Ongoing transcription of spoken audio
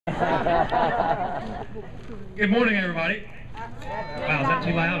Good morning, everybody. Wow, is that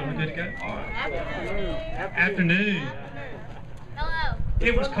too loud? Are we good to go? All right. Afternoon. Hello.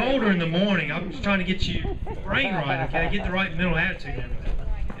 It was colder in the morning. I'm just trying to get you brain right, okay? Get the right mental attitude and everything.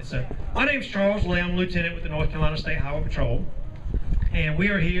 So, my name's Charles Lee. I'm a lieutenant with the North Carolina State Highway Patrol. And we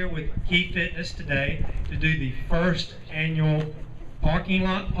are here with Key Fitness today to do the first annual parking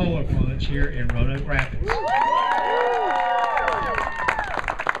lot polar plunge here in Roanoke Rapids.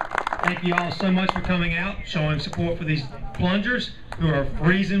 Thank you all so much for coming out, showing support for these plungers who are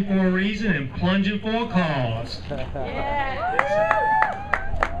freezing for a reason and plunging for a cause.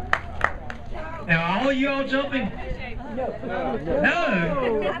 Now, all of y'all jumping?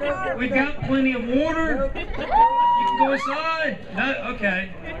 No. We've got plenty of water. You can go inside. No?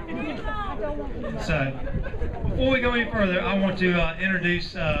 Okay. So, before we go any further, I want to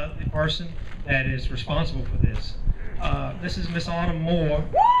introduce the person that is responsible for this. This is Miss Autumn Moore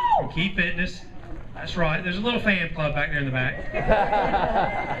from Key Fitness. That's right. There's a little fan club back there in the back.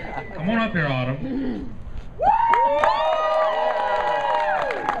 Come on up here, Autumn.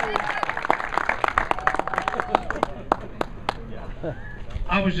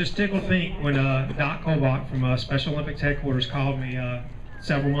 I was just tickled pink when Doc Colbach from Special Olympics headquarters called me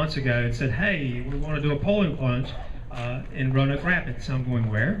several months ago and said, "Hey, we want to do a polar plunge in Roanoke Rapids." I'm going,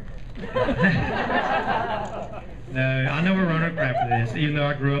 where? No, I know where Roanoke Rapids is, even though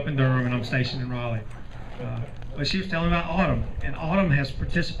I grew up in Durham and I'm stationed in Raleigh. But she was telling me about Autumn, and Autumn has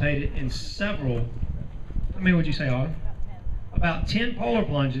participated in several, how many would you say, Autumn? About 10 polar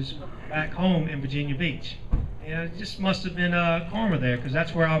plunges back home in Virginia Beach. And it just must have been karma there, because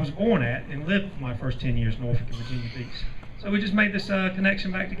that's where I was born at and lived for my first 10 years in Norfolk and Virginia Beach. So we just made this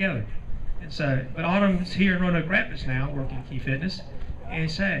connection back together. And so, but Autumn's here in Roanoke Rapids now, working at Key Fitness. And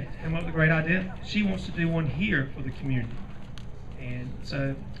say, came up with a great idea. She wants to do one here for the community. And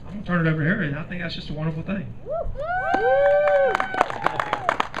so I'm gonna turn it over to her, and I think that's just a wonderful thing. I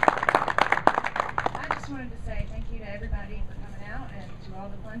just wanted to say thank you to everybody for coming out and to all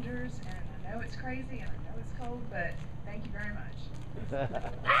the plungers. And I know it's crazy and I know it's cold, but thank you very much.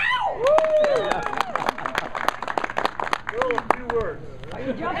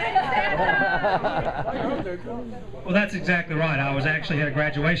 Well, that's exactly right. I was actually at a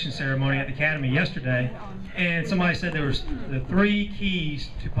graduation ceremony at the Academy yesterday, and somebody said there was the 3 keys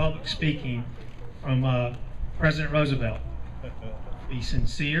to public speaking from President Roosevelt. Be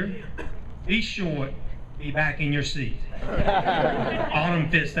sincere, be short, be back in your seat. Autumn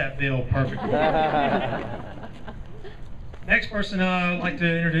fits that bill perfectly. Next person I'd like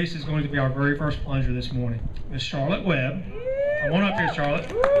to introduce is going to be our very first plunger this morning, Miss Charlotte Webb. Come on up here, Charlotte.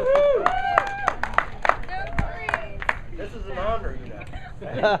 This is an honor, you know.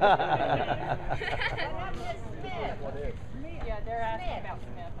 Yeah, they're asking about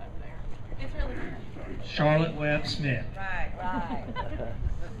Smith over there. It's really good. Charlotte Webb Smith. Right.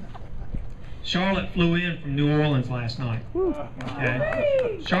 Charlotte flew in from New Orleans last night.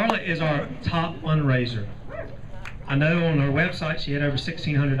 Okay. Charlotte is our top fundraiser. I know on her website she had over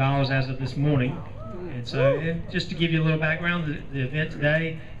 $1,600 as of this morning. And so, just to give you a little background, the event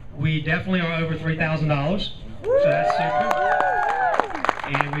today, we definitely are over $3,000. So that's super.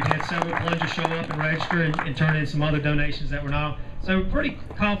 And we've had several plungers show up and register and turn in some other donations that were not. So we're pretty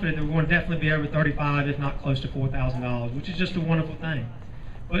confident that we're going to definitely be over $35,000, if not close to $4,000, which is just a wonderful thing.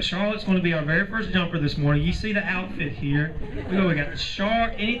 But Charlotte's going to be our very first jumper this morning. You see the outfit here. We got the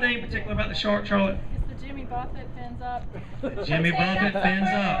shark. Anything in particular about the shark, Charlotte? It's the Jimmy Buffett fins up. Jimmy Buffett fins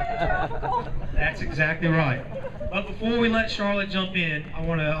up. That's exactly right. But before we let Charlotte jump in, I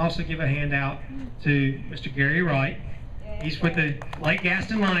want to also give a handout to Mr. Gary Wright. He's with the Lake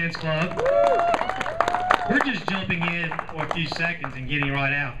Gaston Lions Club. We're just jumping in for a few seconds and getting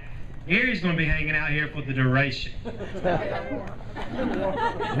right out. Gary's going to be hanging out here for the duration. You're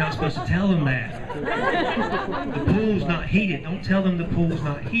not supposed to tell them that. The pool's not heated. Don't tell them the pool's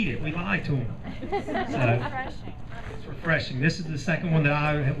not heated. We lie to them. So, it's refreshing. This is the second one that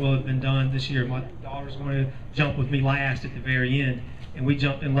I will have been done this year. My daughter's going to jump with me last at the very end. And we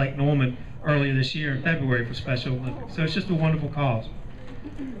jumped in Lake Norman earlier this year in February for Special Olympics. So it's just a wonderful cause.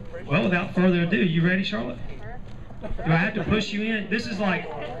 Well, without further ado, you ready, Charlotte? Do I have to push you in? This is like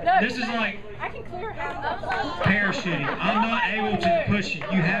I can clear half. parachuting. I'm not able to push you.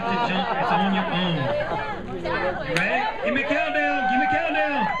 You have to jump. It's on your own. You ready? Give me a countdown. Give me a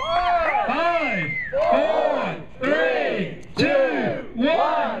countdown. 5, 4, 3, 2, 1, go!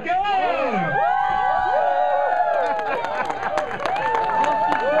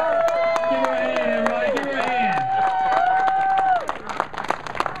 Give her a hand, everybody. Give her a hand.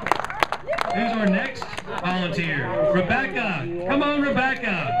 Who's our next volunteer? Rebecca. Come on,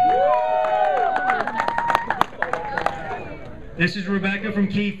 Rebecca. This is Rebecca from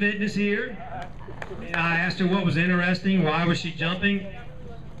Key Fitness here. I asked her what was interesting, why was she jumping?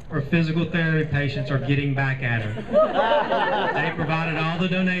 Her physical therapy patients are getting back at her. They provided all the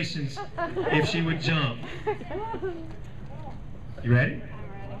donations if she would jump. You ready?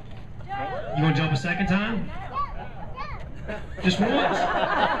 You want to jump a second time? Just once?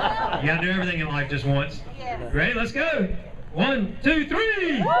 You gotta do everything in life just once. Ready? Let's go. 1, 2,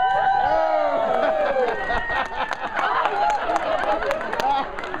 3!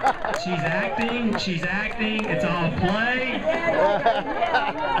 She's acting, it's all play.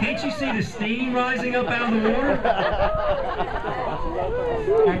 Can't you see the steam rising up out of the water?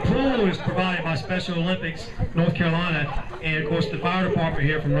 Our pool is provided by Special Olympics North Carolina, and of course the fire department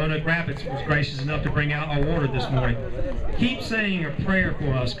here from Roanoke Rapids was gracious enough to bring out our water this morning. Keep saying a prayer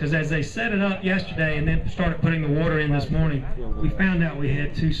for us, because as they set it up yesterday and then started putting the water in this morning, we found out we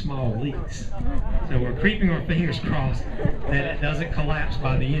had 2 small leaks. So we're keeping our fingers crossed that it doesn't collapse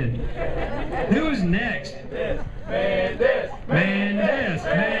by the end. Who is next? Mandis. Mandis, Mandis,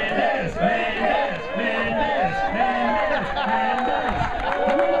 Mandis, Mandis, Mandis, Mandis.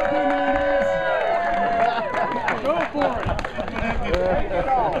 Come on, Mandis.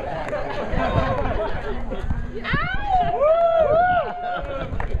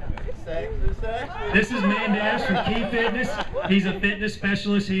 This is Mandis from Key Fitness. He's a fitness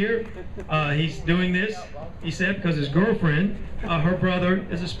specialist here. He's doing this, he said, because his girlfriend, her brother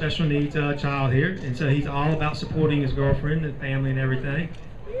is a special needs child here, and so he's all about supporting his girlfriend and family and everything.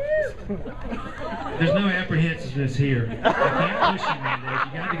 There's no apprehensiveness here. I can't push you, Mandis.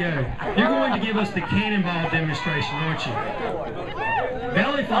 You got to go. You're going to give us the cannonball demonstration, aren't you?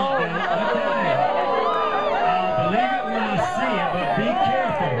 Belly flop, okay. I'll believe it when I see it, but be careful.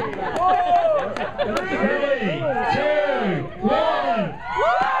 3, 2, 1.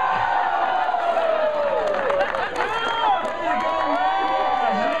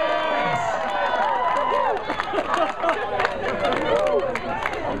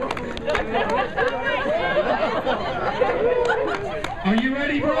 Are you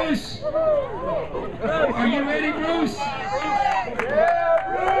ready, Bruce? Are you ready, Bruce?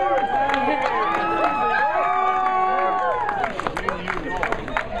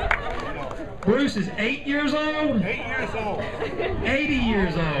 Bruce is 8 years old? 8 years old. 80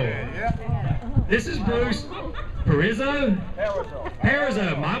 years old. This is Bruce Perizzo?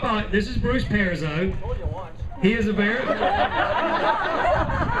 Perizzo. This is Bruce Perizzo. He is a very...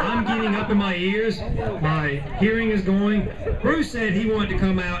 I'm getting up in my ears. My hearing is going. Bruce said he wanted to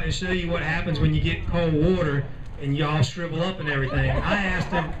come out and show you what happens when you get cold water and y'all shrivel up and everything. I asked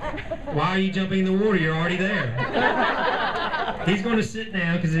him, why are you jumping in the water? You're already there. He's going to sit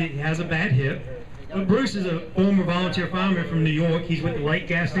down because he has a bad hip. But Bruce is a former volunteer fireman from New York. He's with the Lake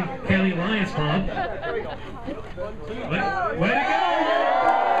Gaston County Lions Club. Way to go!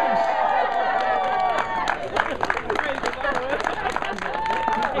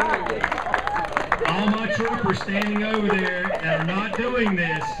 All my troopers standing over there that are not doing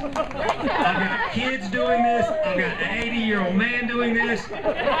this. I've got kids doing this. I've got an 80-year-old man doing this.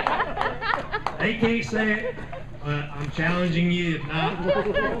 They can't say it, but I'm challenging you. If not,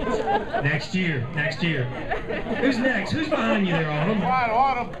 next year. Next year. Who's next? Who's behind you there, Autumn?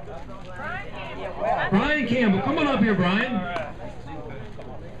 Brian Campbell. Come on up here, Brian.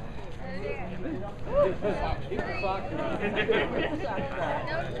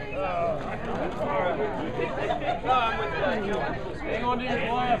 Hang on to your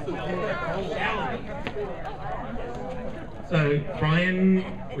glasses. So Brian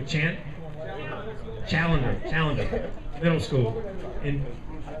would chant Challenger Middle School, and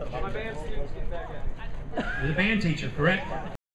he's a band teacher, correct?